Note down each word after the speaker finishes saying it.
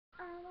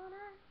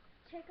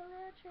take a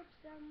little trip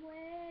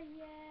somewhere,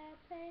 yeah,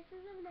 places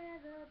I've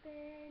never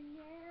been,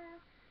 yeah,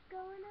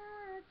 going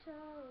on a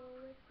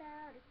tour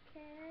without a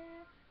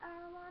care.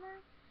 I wanna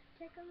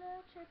take a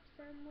little trip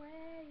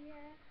somewhere,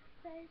 yeah,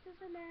 places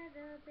I've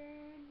never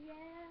been,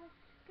 yeah,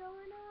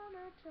 going on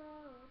a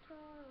tour.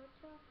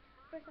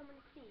 First I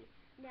wanna see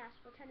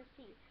Nashville,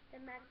 Tennessee,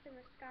 then Madison,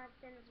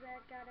 Wisconsin is where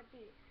I gotta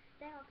be.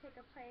 Then I'll take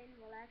a plane.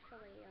 Well,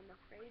 actually, I'm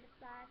afraid to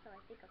fly, so I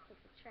think I'll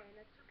take the train.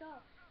 Let's go.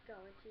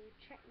 Going to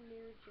Trenton,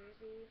 New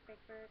Jersey,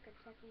 Frankfort,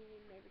 Kentucky,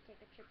 maybe take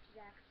a trip to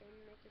Jackson,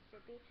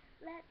 Mississippi.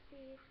 Let's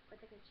see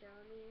what they can show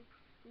me.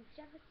 In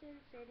Jefferson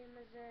City,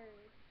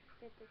 Missouri,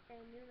 Santa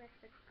Fe, New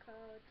Mexico,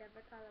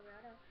 Denver,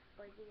 Colorado,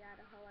 Boise,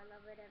 Idaho. I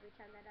love it every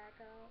time that I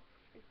go.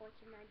 In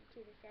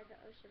 1492, they said the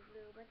ocean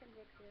blue, but the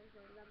Nixons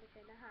in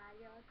Lumberton,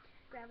 Ohio.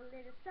 Grab a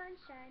little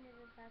sunshine in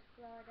South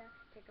Florida.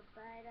 Take a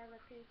bite of a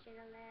peach in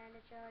Atlanta,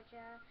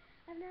 Georgia.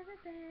 I've never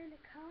been to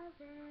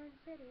Carson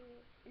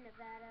City in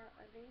Nevada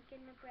or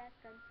Lincoln,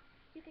 Nebraska.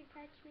 You can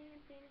catch me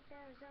in Phoenix,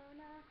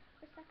 Arizona,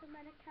 or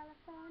Sacramento,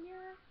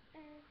 California,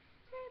 and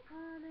St.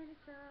 Paul,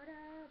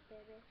 Minnesota,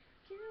 baby.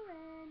 To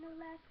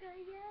Alaska,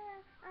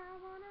 yeah. I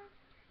wanna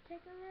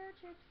take a little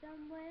trip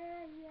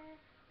somewhere, yeah.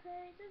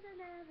 Places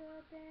I've never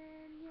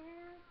been,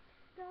 yeah.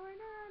 Going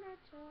on a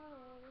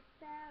tour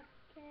without a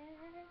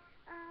care.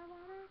 I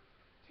wanna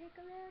take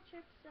a little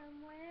trip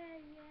somewhere,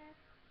 yeah.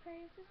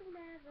 Places I've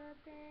never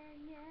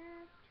been,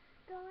 yeah.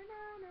 Going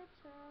on a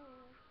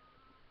tour.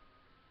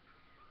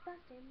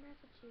 Boston,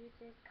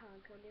 Massachusetts,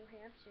 Concord, New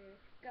Hampshire,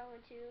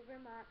 going to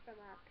Vermont from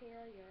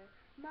Montpelier,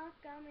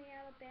 Montgomery,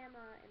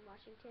 Alabama, and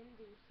Washington,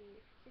 D.C.,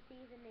 to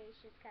see the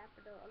nation's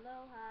capital,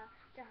 Aloha,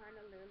 to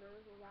Honolulu,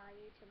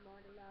 Hawaii, to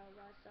Montreal,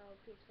 was so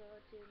peaceful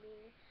to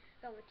me.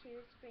 Going to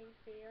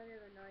Springfield,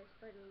 Illinois,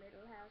 for the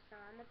little house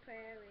on the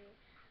prairie,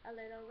 a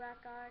Little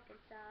Rock,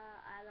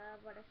 Arkansas, I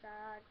love what I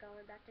saw.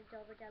 Going back to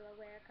Dover,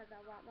 Delaware, 'cause I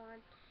want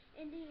one.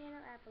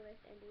 Indianapolis,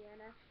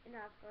 Indiana, in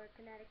Hartford,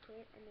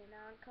 Connecticut, and in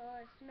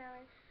Encore,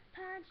 smelling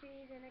pine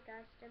trees in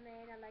Augusta,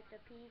 Maine. I like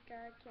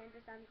Topeka,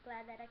 Kansas. I'm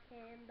glad that I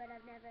came, but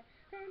I've never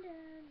been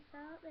to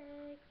Salt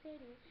Lake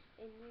City,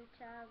 in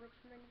Utah,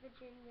 Richmond,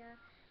 Virginia.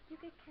 You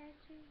could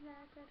catch me in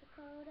North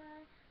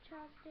Dakota,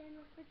 Charleston,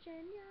 West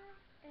Virginia,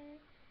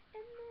 and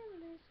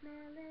Memphis,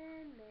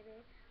 Maryland, maybe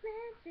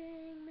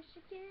Lansing,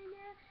 Michigan,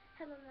 yeah.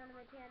 Hello,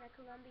 Montana,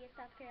 Columbia,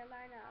 South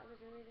Carolina. I was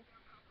really,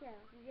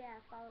 yeah,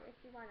 follow if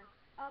you wanna.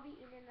 I'll be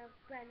eating a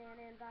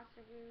banana in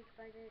Boston Rouge,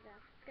 but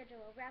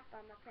schedule a wrap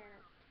on my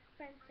planet.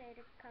 Friends say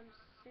to come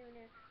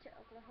sooner to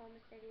Oklahoma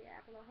City,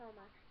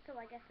 Oklahoma, so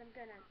I guess I'm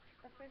gonna.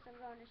 But first I'm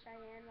going to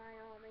Cheyenne,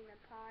 Wyoming,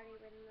 and party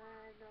with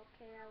North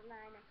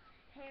Carolina,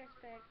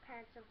 Harrisburg,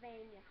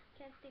 Pennsylvania.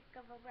 Can't think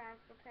of a rhyme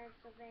for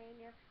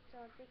Pennsylvania,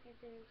 so I'm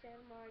thinking to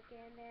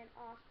Morgan, then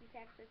Austin,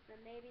 Texas,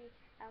 and maybe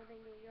out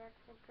in New York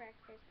for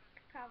breakfast.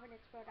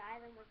 Providence, Rhode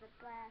Island was a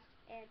blast,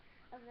 and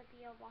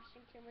Olympia,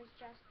 Washington was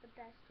just the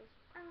bestest.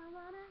 I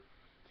wanna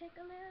take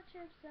a little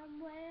trip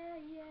somewhere,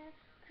 yeah.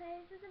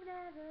 Places I've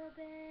never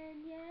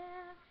been,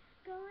 yeah.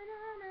 Going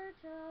on a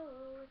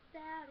tour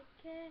without a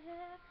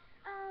care.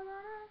 I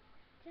wanna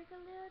take a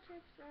little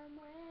trip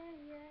somewhere,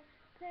 yeah.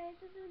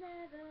 Places I've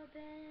never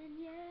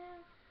been, yeah.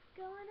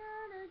 Going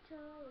on a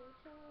tour.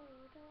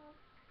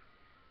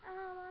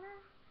 I wanna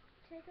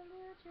take a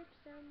little trip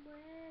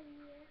somewhere,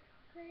 yeah.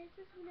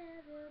 Places I've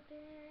never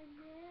been,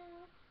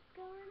 yeah.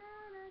 Going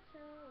on a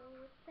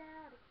tour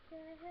without a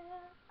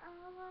care. I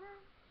wanna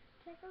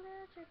take a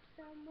little trip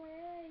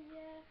somewhere,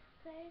 yeah.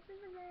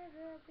 Places I've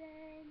never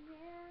been,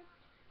 yeah.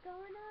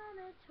 Going on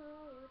a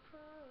tour.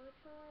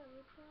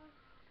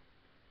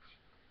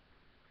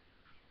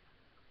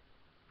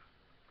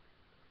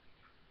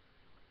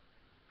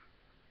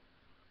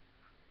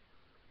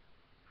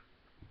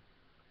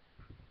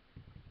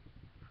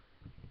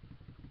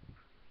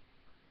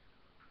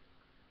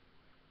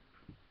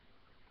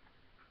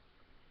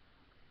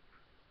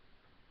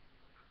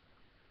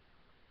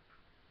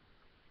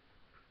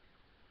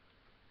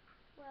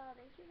 Well,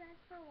 thank you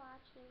guys for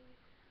watching.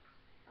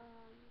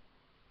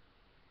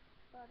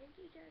 Thank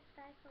you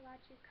guys for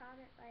watching.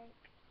 Comment, like,